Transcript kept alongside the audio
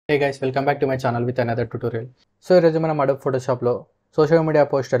Hey guys, welcome back to my channel with another tutorial. So ఈరోజు మనం Adobe ఫోటోషాప్లో social media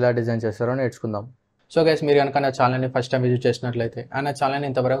post ఎలా design చేస్తారో నేర్చుకుందాం. So guys, మీరు కనుక నా ఛానల్ని ఫస్ట్ టైం విజిట్ చేసినట్లయితే అండ్ నా ఛానల్ని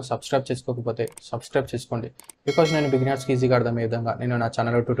ఇంతవరకు సబ్స్క్రైబ్ చేసుకోకపోతే సబ్స్క్రైబ్ చేసుకోండి. బికాజ్ నేను బిగినర్స్కి ఈజీగా అర్థమయ్యే విధంగా నేను నా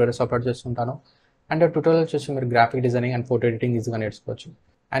ఛానల్లో ట్యూటోరియల్స్ అప్లోడ్ చేస్తుంటాను. అండ్ ట్యూటోరియల్ చూసి మీరు graphic designing and photo editing ఈజీగా నేర్చుకోవచ్చు.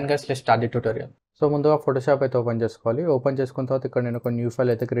 And guys, let's start the tutorial. So ముందుగా ఫోటోషాప్ అయితే ఓపెన్ చేసుకోవాలి. ఓపెన్ చేసుకున్న తర్వాత ఇక్కడ నేను ఒక న్యూ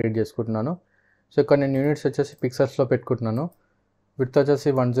ఫైల్ అయితే క్రియేట్ చేసుకుంటున్నాను. సో ఇక్కడ నేను యూనిట్స్ వచ్చేసి పిక్సెల్స్లో పెట్టుకుంటున్నాను. విడ్త్ వచ్చేసి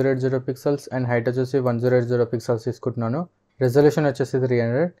 1080 పిక్సెల్స్ అండ్ హైట్ వచ్చేసి 1080 పిక్సెల్స్ తీసుకుంటున్నాను. రెజల్యూషన్ వచ్చేసి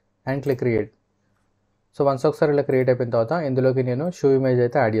 300 and click create. So once ఒకసారి ఇలా క్రియేట్ అయిపోయిన తర్వాత ఇందులోకి నేను షూ ఇమేజ్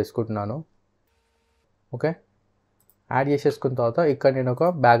అయితే యాడ్ చేసుకుంటున్నాను. ఓకే, యాడ్ చేసేసుకున్న తర్వాత ఇక్కడ నేను ఒక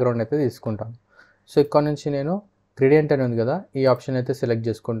బ్యాక్గ్రౌండ్ అయితే తీసుకుంటాను. సో ఇక్కడ నుంచి నేను గ్రేడియంట్ అని ఉంది కదా, ఈ ఆప్షన్ అయితే సెలెక్ట్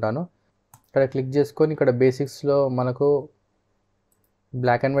చేసుకుంటాను. ఇక్కడ క్లిక్ చేసుకొని ఇక్కడ బేసిక్స్లో మనకు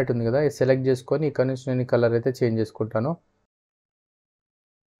బ్లాక్ అండ్ వైట్ ఉంది కదా, ఇది సెలెక్ట్ చేసుకొని ఇక్కడ నుంచి నేను ఈ కలర్ అయితే చేంజ్ చేసుకుంటాను.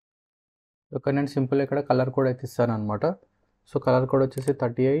 ఇక్కడ నేను సింపుల్ ఇక్కడ కలర్ కోడ్ అయితే ఇస్తాను అనమాట. సో కలర్ కోడ్ వచ్చేసి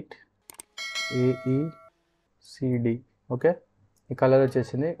 38 AECD. ఓకే, ఈ కలర్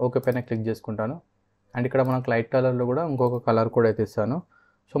వచ్చేసింది. ఓకే పైన క్లిక్ చేసుకుంటాను. అండ్ ఇక్కడ మనకు లైట్ కలర్లో కూడా ఇంకొక కలర్ కోడ్ అయితే ఇస్తాను.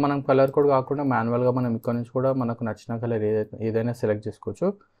 సో మనం కలర్ కోడ్ కాకుండా మాన్యువల్గా మనం ఇక్కడ నుంచి కూడా మనకు నచ్చిన కలర్ ఏదైనా సెలెక్ట్ చేసుకోవచ్చు.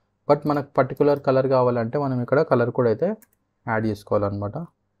 బట్ మనకు పర్టికులర్ కలర్ కావాలంటే మనం ఇక్కడ కలర్ కోడ్ అయితే యాడ్ చేసుకోవాలన్నమాట.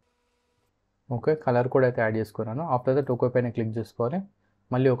 ఓకే, కలర్ కోడ్ అయితే యాడ్ చేసుకున్నాను. ఆఫ్టర్ దట్ ఓకే పైన క్లిక్ చేసుకోవాలి.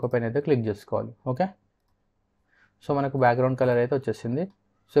 మళ్ళీ ఒక పైన అయితే క్లిక్ చేసుకోవాలి. ఓకే, సో మనకు బ్యాక్గ్రౌండ్ కలర్ అయితే వచ్చేసింది.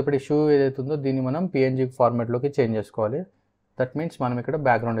 సో ఇప్పుడు ఈ షూ ఏదైతే ఉందో దీన్ని మనం PNG ఫార్మాట్లోకి చేంజ్ చేసుకోవాలి. దట్ మీన్స్ మనం ఇక్కడ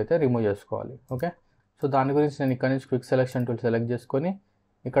బ్యాక్గ్రౌండ్ అయితే రిమూవ్ చేసుకోవాలి. ఓకే, సో దాని గురించి నేను ఇక్కడ నుంచి క్విక్ సెలెక్షన్ టూల్ సెలెక్ట్ చేసుకొని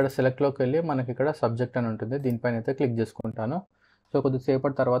ఇక్కడ సెలెక్ట్లోకి వెళ్ళి మనకి ఇక్కడ సబ్జెక్ట్ అని ఉంటుంది, దీనిపైన అయితే క్లిక్ చేసుకుంటాను. సో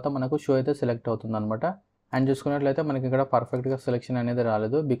కొద్దిసేపటి తర్వాత మనకు షూ అయితే సెలెక్ట్ అవుతుంది అనమాట. అండ్ చూసుకున్నట్లయితే మనకి ఇక్కడ పర్ఫెక్ట్గా సెలెక్షన్ అనేది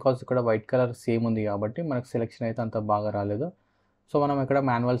రాలేదు, బికాజ్ ఇక్కడ వైట్ కలర్ సేమ్ ఉంది కాబట్టి మనకు సెలెక్షన్ అయితే అంత బాగా రాలేదు. సో మనం ఇక్కడ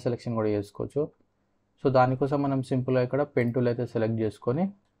మాన్యువల్ సెలెక్షన్ కూడా చేసుకోవచ్చు. సో దానికోసం మనం సింపుల్గా ఇక్కడ పెన్ టూల్ అయితే సెలెక్ట్ చేసుకొని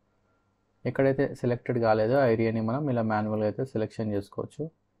ఎక్కడైతే సెలెక్టెడ్ కాలేదో ఆ ఏరియాని మనం ఇలా మాన్యువల్గా అయితే సెలెక్షన్ చేసుకోవచ్చు.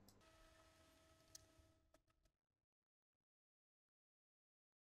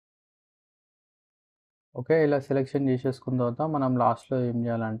 ఓకే, ఇలా సెలెక్షన్ చేసేసుకున్న తర్వాత మనం లాస్ట్లో ఏం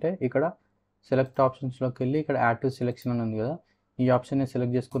చేయాలంటే ఇక్కడ సెలెక్ట్ ఆప్షన్స్లోకి వెళ్ళి ఇక్కడ యాడ్ టు సెలెక్షన్ అని ఉంది కదా, ఈ ఆప్షన్ని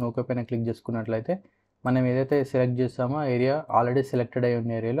సెలెక్ట్ చేసుకుని ఓకే పైన క్లిక్ చేసుకున్నట్లయితే మనం ఏదైతే సెలెక్ట్ చేస్తామో ఆ ఏరియా ఆల్రెడీ సెలెక్టెడ్ అయి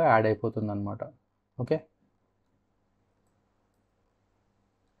ఉన్న ఏరియాలో యాడ్ అయిపోతుంది అనమాట. ఓకే,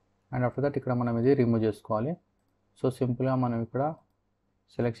 అండ్ ఆఫ్టర్ దట్ ఇక్కడ మనం ఇది రిమూవ్ చేసుకోవాలి. సో సింపుల్గా మనం ఇక్కడ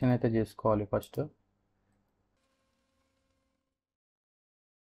సెలెక్షన్ అయితే చేసుకోవాలి ఫస్ట్.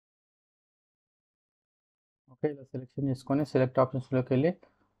 ఓకే, ఇలా సెలెక్షన్ చేసుకొని సెలెక్ట్ ఆప్షన్స్లోకి వెళ్ళి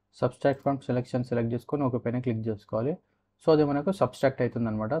సబ్స్ట్రాక్ట్ ఫ్రమ్ సెలెక్షన్ సెలెక్ట్ చేసుకొని ఒక పైన క్లిక్ చేసుకోవాలి. సో అది మనకు సబ్స్ట్రాక్ట్ అవుతుంది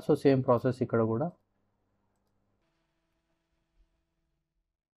అనమాట. సో సేమ్ ప్రాసెస్ ఇక్కడ కూడా.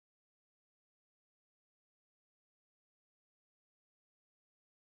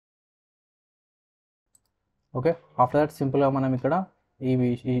 ఓకే, ఆఫ్టర్ దట్ సింపుల్గా మనం ఇక్కడ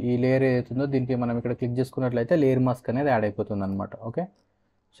ఈ లేయర్ ఏదైతుందో దీనికి మనం ఇక్కడ క్లిక్ చేసుకున్నట్లయితే లేయర్ మాస్క్ అనేది యాడ్ అయిపోతుంది అనమాట. ఓకే,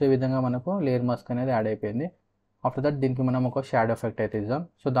 సో ఈ విధంగా మనకు లేయర్ మాస్క్ అనేది యాడ్ అయిపోయింది. ఆఫ్టర్ దట్ దీనికి మనం ఒక షాడో ఎఫెక్ట్ అయితే ఇద్దాం.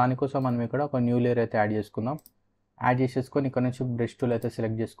 సో దానికోసం మనం ఇక్కడ ఒక న్యూ లేయర్ అయితే యాడ్ చేసుకుందాం. యాడ్ చేసేసుకొని ఇక్కడ నుంచి బ్రష్ టూల్ అయితే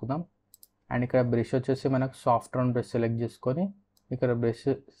సెలెక్ట్ చేసుకుందాం. అండ్ ఇక్కడ బ్రష్ వచ్చేసి మనకు సాఫ్ట్ రౌండ్ బ్రష్ సెలెక్ట్ చేసుకొని ఇక్కడ బ్రష్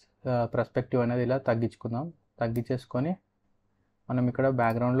పర్స్పెక్టివ్ అనేది ఇలా తగ్గించేసుకొని మనం ఇక్కడ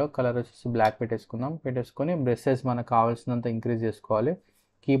బ్యాక్గ్రౌండ్లో కలర్ వచ్చేసి బ్లాక్ పెట్టేసుకొని బ్రష్ సైజ్ మనకు కావాల్సినంత ఇంక్రీజ్ చేసుకోవాలి.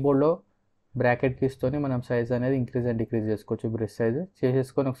 కీబోర్డ్లో బ్రాకెట్ కీస్తోని మనం సైజ్ అనేది ఇంక్రీజ్ అండ్ డిక్రీజ్ చేసుకోవచ్చు. బ్రష్ సైజ్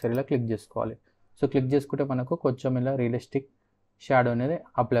చేసేసుకొని ఒకసారి ఇలా క్లిక్ చేసుకోవాలి. సో క్లిక్ చేసుకుంటే మనకు కొంచెం ఇలా రియలిస్టిక్ షాడో అనేది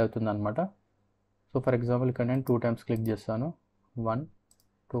అప్లై అవుతుంది అనమాట. సో ఫర్ ఎగ్జాంపుల్ ఇక్కడ నేను 2 టైమ్స్ క్లిక్ చేస్తాను, 1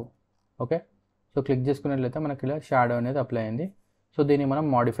 2. ఓకే, సో క్లిక్ చేసుకున్నట్లయితే మనకి ఇలా షాడో అనేది అప్లై అయింది. సో దీన్ని మనం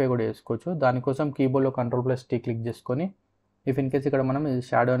మాడిఫై కూడా చేసుకోవచ్చు. దానికోసం కీబోర్డ్లో Ctrl+T క్లిక్ చేసుకొని ఇఫ్ ఇన్ కేస్ ఇక్కడ మనం ఈ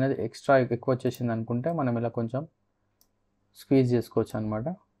షాడో అనేది ఎక్స్ట్రా ఎక్కువ వచ్చేసింది అనుకుంటే మనం ఇలా కొంచెం స్క్వీజ్ చేసుకోవచ్చు అనమాట.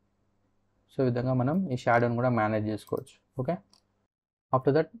 సో ఈ విధంగా మనం ఈ షాడోని కూడా మేనేజ్ చేసుకోవచ్చు. ఓకే,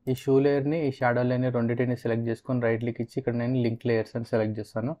 ఆఫ్టర్ దట్ ఈ షూ లేయర్ని ఈ షాడో లేయర్ని రెండింటిని సెలెక్ట్ చేసుకొని రైట్ క్లిక్ ఇచ్చి ఇక్కడ నేను లింక్ లేయర్స్ అని సెలెక్ట్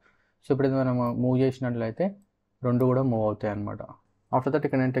చేస్తాను. సో ఇప్పుడు మనం మూవ్ చేసినట్లయితే రెండు కూడా మూవ్ అవుతాయి అనమాట. ఆఫ్టర్ దట్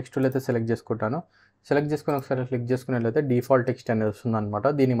ఇక్కడ నేను టెక్స్ట్ టూల్ అయితే సెలెక్ట్ చేసుకుంటాను. సెలెక్ట్ చేసుకొని ఒకసారి క్లిక్ చేసుకున్నట్లయితే డిఫాల్ట్ టెక్స్ట్ అనేది వస్తుంది అనమాట.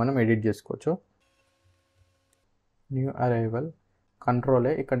 దీన్ని మనం ఎడిట్ చేసుకోవచ్చు. న్యూ అరైవల్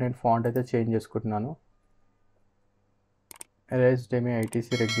కంట్రోలే ఇక్కడ నేను ఫాంట్ అయితే చేంజ్ చేసుకుంటున్నాను. ఎరైజ్డెమి ITC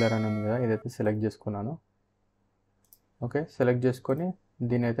రెగ్యులర్ అని ఉంది కదా, ఇదైతే సెలెక్ట్ చేసుకున్నాను. ఓకే, సెలెక్ట్ చేసుకొని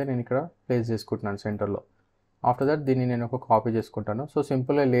దీని అయితే నేను ఇక్కడ ప్లేస్ చేసుకుంటున్నాను సెంటర్లో. ఆఫ్టర్ దట్ దీన్ని నేను ఒక కాపీ చేసుకుంటాను. సో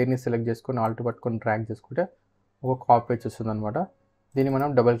సింపుల్గా లేయర్ని సెలెక్ట్ చేసుకొని ఆల్ట్ పట్టుకొని డ్రాగ్ చేసుకుంటే ఒక కాపీ వచ్చేస్తుంది అనమాట. దీన్ని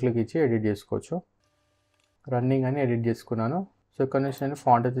మనం డబుల్ క్లిక్ ఇచ్చి ఎడిట్ చేసుకోవచ్చు. రన్నింగ్ అని ఎడిట్ చేసుకున్నాను. సో ఇక్కడ నుంచి నేను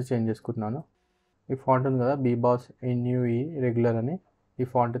ఫాంట్ అయితే చేంజ్ చేసుకుంటున్నాను. ఈ ఫాంట్ ఉంది కదా, బీబాస్ ఎన్యూఈ రెగ్యులర్ అని, ఈ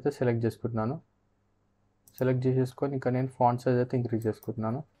ఫాంట్ అయితే సెలెక్ట్ చేసుకుంటున్నాను. సెలెక్ట్ చేసేసుకొని ఇక్కడ నేను ఫాంట్ సైజ్ అయితే ఇంక్రీజ్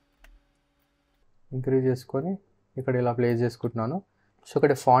చేసుకుంటున్నాను. ఇంక్రీజ్ చేసుకొని ఇక్కడ ఇలా ప్లేస్ చేసుకుంటున్నాను. సో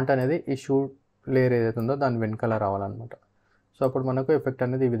ఇక్కడ ఫాంట్ అనేది ఈ షూ లేయర్ ఏదైతే ఉందో దాని వెనకాల రావాలన్నమాట. సో అప్పుడు మనకు ఎఫెక్ట్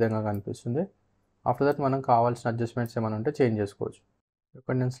అనేది ఈ విధంగా కనిపిస్తుంది. ఆఫ్టర్ దట్ మనం కావాల్సిన అడ్జస్ట్మెంట్స్ ఏమైనా ఉంటే చేంజ్ చేసుకోవచ్చు.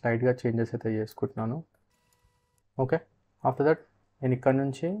 ఇక్కడ నేను స్లైడ్గా చేంజెస్ అయితే చేసుకుంటున్నాను. ఓకే, ఆఫ్టర్ దట్ నేను ఇక్కడ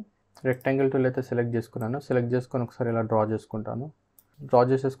నుంచి రెక్టాంగిల్ టూల్ అయితే సెలెక్ట్ చేసుకున్నాను. సెలెక్ట్ చేసుకొని ఒకసారి ఇలా డ్రా చేసుకుంటాను. డ్రా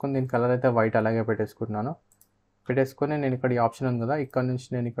చేసేసుకొని దీని కలర్ అయితే వైట్ అలాగే పెట్టేసుకుంటున్నాను. పెట్టేసుకొని నేను ఇక్కడ ఈ ఆప్షన్ ఉంది కదా, ఇక్కడ నుంచి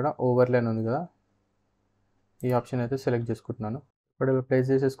నేను ఇక్కడ ఓవర్లైన్ ఉంది కదా, ఈ ఆప్షన్ అయితే సెలెక్ట్ చేసుకుంటున్నాను. ఇప్పుడు ఇలా ప్లేస్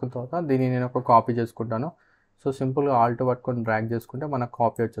చేసేసుకున్న తర్వాత దీన్ని నేను ఒక కాపీ చేసుకుంటాను. సో సింపుల్గా ఆల్ట్ పట్టుకొని డ్రాగ్ చేసుకుంటే మనకు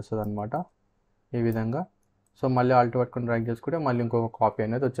కాపీ వచ్చేస్తుంది అనమాట ఈ విధంగా. సో మళ్ళీ ఆల్ట్ పట్టుకొని డ్రాగ్ చేసుకుంటే మళ్ళీ ఇంకొక కాపీ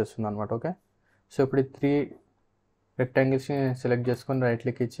అనేది వచ్చేస్తుంది అనమాట. ఓకే, సో ఇప్పుడు ఈ 3 రెక్టాంగిల్స్ని సెలెక్ట్ చేసుకొని రైట్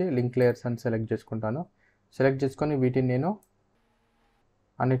క్లిక్ ఇచ్చి లింక్ లేయర్స్ అని సెలెక్ట్ చేసుకుంటాను. సెలెక్ట్ చేసుకొని వీటిని నేను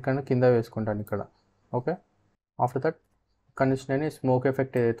అన్నిటికన్నా కింద వేసుకుంటాను ఇక్కడ. ఓకే, ఆఫ్టర్ దట్ ఇక్కడ నుంచి నేను స్మోక్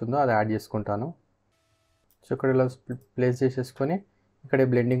ఎఫెక్ట్ ఏదైతుందో అది యాడ్ చేసుకుంటాను. సో ఇక్కడ ఇలా ప్లేస్ చేసేసుకొని ఇక్కడ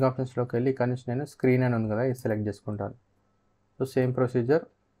బ్లెండింగ్ ఆప్షన్స్లోకి వెళ్ళి ఇక్కడ నుంచి నేను స్క్రీన్ అని ఉంది కదా, ఇది సెలెక్ట్ చేసుకుంటాను. సో సేమ్ ప్రొసీజర్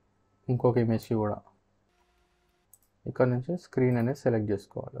ఇంకొక ఇమేజ్కి కూడా ఇక్కడ నుంచి స్క్రీన్ అనేది సెలెక్ట్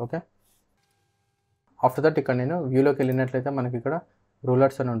చేసుకోవాలి. ఓకే, ఆఫ్టర్ దట్ ఇక్కడ నేను వ్యూలోకి వెళ్ళినట్లయితే మనకి ఇక్కడ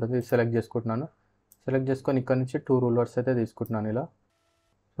రూలర్స్ అని ఉంటుంది, ఇది సెలెక్ట్ చేసుకుంటున్నాను. సెలెక్ట్ చేసుకొని ఇక్కడ నుంచి 2 రూలర్స్ అయితే తీసుకుంటున్నాను ఇలా.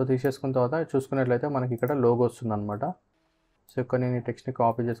 సో తీసేసుకున్న తర్వాత చూసుకున్నట్లయితే మనకి ఇక్కడ లోగో వస్తుంది అనమాట. సో ఇక్కడ నేను ఈ టెక్స్ట్ని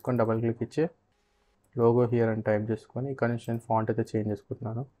కాపీ చేసుకొని డబల్ క్లిక్ ఇచ్చి లోగో హియర్ అని టైప్ చేసుకొని ఇక్కడ నుంచి నేను ఫాంట్ అయితే చేంజ్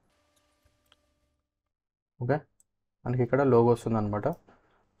చేసుకుంటున్నాను. ఓకే, మనకి ఇక్కడ లోగో వస్తుంది అనమాట.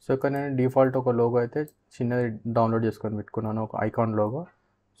 సో ఇక్కడ నేను డిఫాల్ట్ ఒక లోగో అయితే చిన్నది డౌన్లోడ్ చేసుకొని పెట్టుకున్నాను, ఒక ఐకాన్ లోగో.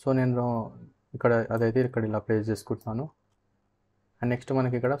 సో నేను ఇక్కడ అదైతే ఇక్కడ ఇలా ప్లేస్ చేసుకుంటున్నాను. అండ్ నెక్స్ట్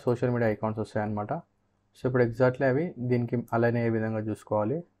మనకి ఇక్కడ సోషల్ మీడియా ఐకాన్స్ వస్తాయి అనమాట. సో ఇప్పుడు ఎగ్జాక్ట్లీ అవి దీనికి అలైన్ అయ్యే విధంగా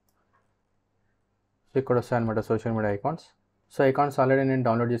చూసుకోవాలి. సో ఇక్కడ వస్తాయి అనమాట social media icons. So icons already నేను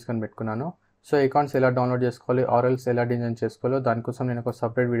డౌన్లోడ్ చేసుకొని పెట్టుకున్నాను. సో ఐకాన్స్ ఎలా డౌన్లోడ్ చేసుకోవాలి, ఆర్ఎల్స్ ఎలా డిజైన్ చేసుకోవాలో దానికోసం నేను ఒక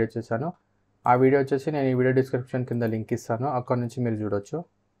సపరేట్ వీడియో చేశాను. ఆ వీడియో వచ్చేసి నేను ఈ వీడియో డిస్క్రిప్షన్ కింద లింక్ ఇస్తాను, అక్కడ నుంచి మీరు చూడొచ్చు.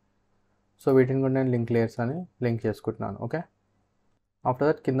 సో వీటిని కూడా నేను లింక్ లేయర్స్ అని లింక్ చేసుకుంటున్నాను. ఓకే, ఆఫ్టర్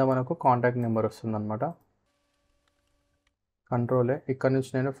దట్ కింద మనకు కాంటాక్ట్ నెంబర్ వస్తుంది అనమాట. కంట్రోలే ఇక్కడ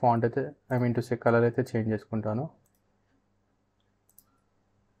నుంచి నేను ఫాంట్ అయితే కలర్ అయితే చేంజ్ చేసుకుంటాను.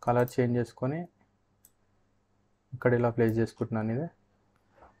 కలర్ చేంజ్ చేసుకొని ఇక్కడ ఇలా ప్లేస్ చేసుకుంటున్నాను ఇది.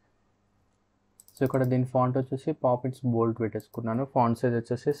 సో ఇక్కడ దీని ఫాంట్ వచ్చేసి పాపిట్స్ బోల్డ్ పెట్టేసుకున్నాను. ఫాంట్ సైజ్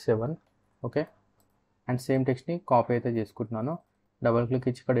వచ్చేసి 7. ఓకే, అండ్ సేమ్ టెక్స్ట్ని కాపీ అయితే చేసుకుంటున్నాను. డబల్ క్లిక్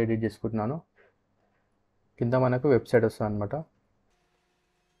ఇచ్చి ఇక్కడ ఎడిట్ చేసుకుంటున్నాను. కింద మనకు వెబ్సైట్ వస్తుంది అనమాట.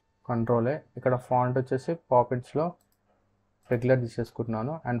 కంట్రోలే ఇక్కడ ఫాంట్ వచ్చేసి పాపిట్స్లో రెగ్యులర్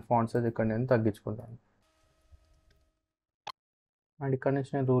తీసేసుకుంటున్నాను. అండ్ ఫాంట్ సైజ్ ఇక్కడ నేను తగ్గించుకుంటాను. అండ్ ఇక్కడ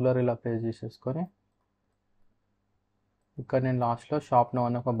నుంచి నేను రూలర్ ఇలా ప్లేస్ చేసేసుకొని ఇక్కడ నేను లాస్ట్లో షాప్ నౌ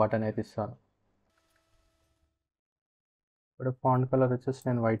అని ఒక బటన్ అయితే ఇస్తాను. ఇప్పుడు ఫాంట్ కలర్ వచ్చేసి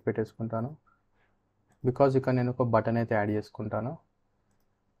నేను వైట్ పెట్టేసుకుంటాను, బికాజ్ ఇక్కడ నేను ఒక బటన్ అయితే యాడ్ చేసుకుంటాను.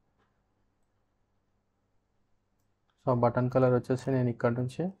 సో బటన్ కలర్ వచ్చేసి నేను ఇక్కడ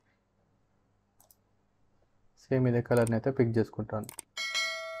నుంచి సేమ్ ఇదే కలర్ని అయితే పిక్ చేసుకుంటాను.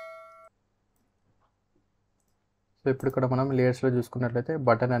 సో ఇప్పుడు ఇక్కడ మనం లేయర్స్లో చూసుకున్నట్లయితే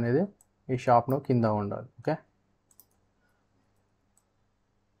బటన్ అనేది ఈ షాప్ను కింద ఉండాలి. ఓకే,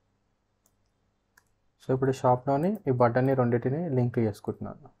 సో ఇప్పుడు షాప్లోని ఈ బటన్ని రెండింటిని లింక్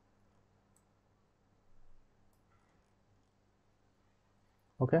చేసుకుంటున్నాను.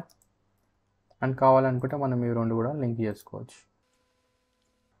 ఓకే, అండ్ కావాలనుకుంటే మనం ఈ రెండు కూడా లింక్ చేసుకోవచ్చు.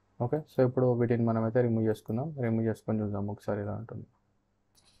 ఓకే, సో ఇప్పుడు వీటిని మనమైతే రిమూవ్ చేసుకుందాం. రిమూవ్ చేసుకొని చూద్దాం ఒకసారి ఇలా ఉంటుంది.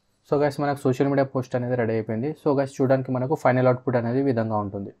 సో గైస్ మనకు సోషల్ మీడియా పోస్ట్ అనేది రెడీ అయిపోయింది. సో గైస్ చూడడానికి మనకు ఫైనల్ అవుట్పుట్ అనేది ఈ విధంగా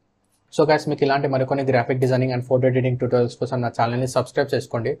ఉంటుంది. సో గైస్ మీకు ఇలాంటి మరికొన్ని graphic designing and photo editing tutorials కోసం నా ఛానల్ని సబ్స్క్రైబ్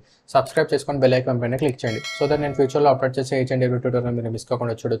చేసుకోండి. సబ్స్క్రైబ్ చేసుకొని బెల్ ఐకాన్ పైన క్లిక్ చేయండి. సో దట్ నేను ఫ్యూచర్లో అప్లోడ్ చేసే ఈచ్ అండ్ ఎవ్రీ ట్యూటోరియల్ మీరు మిస్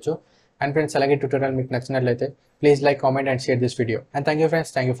కాకుండా చూడొచ్చు. అండ్ ఫ్రెండ్స్ అలాగే ట్యూటోరియల్ మీకు నచ్చినట్లయితే please like, comment and share this video. And thank you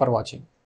friends, thank you for watching.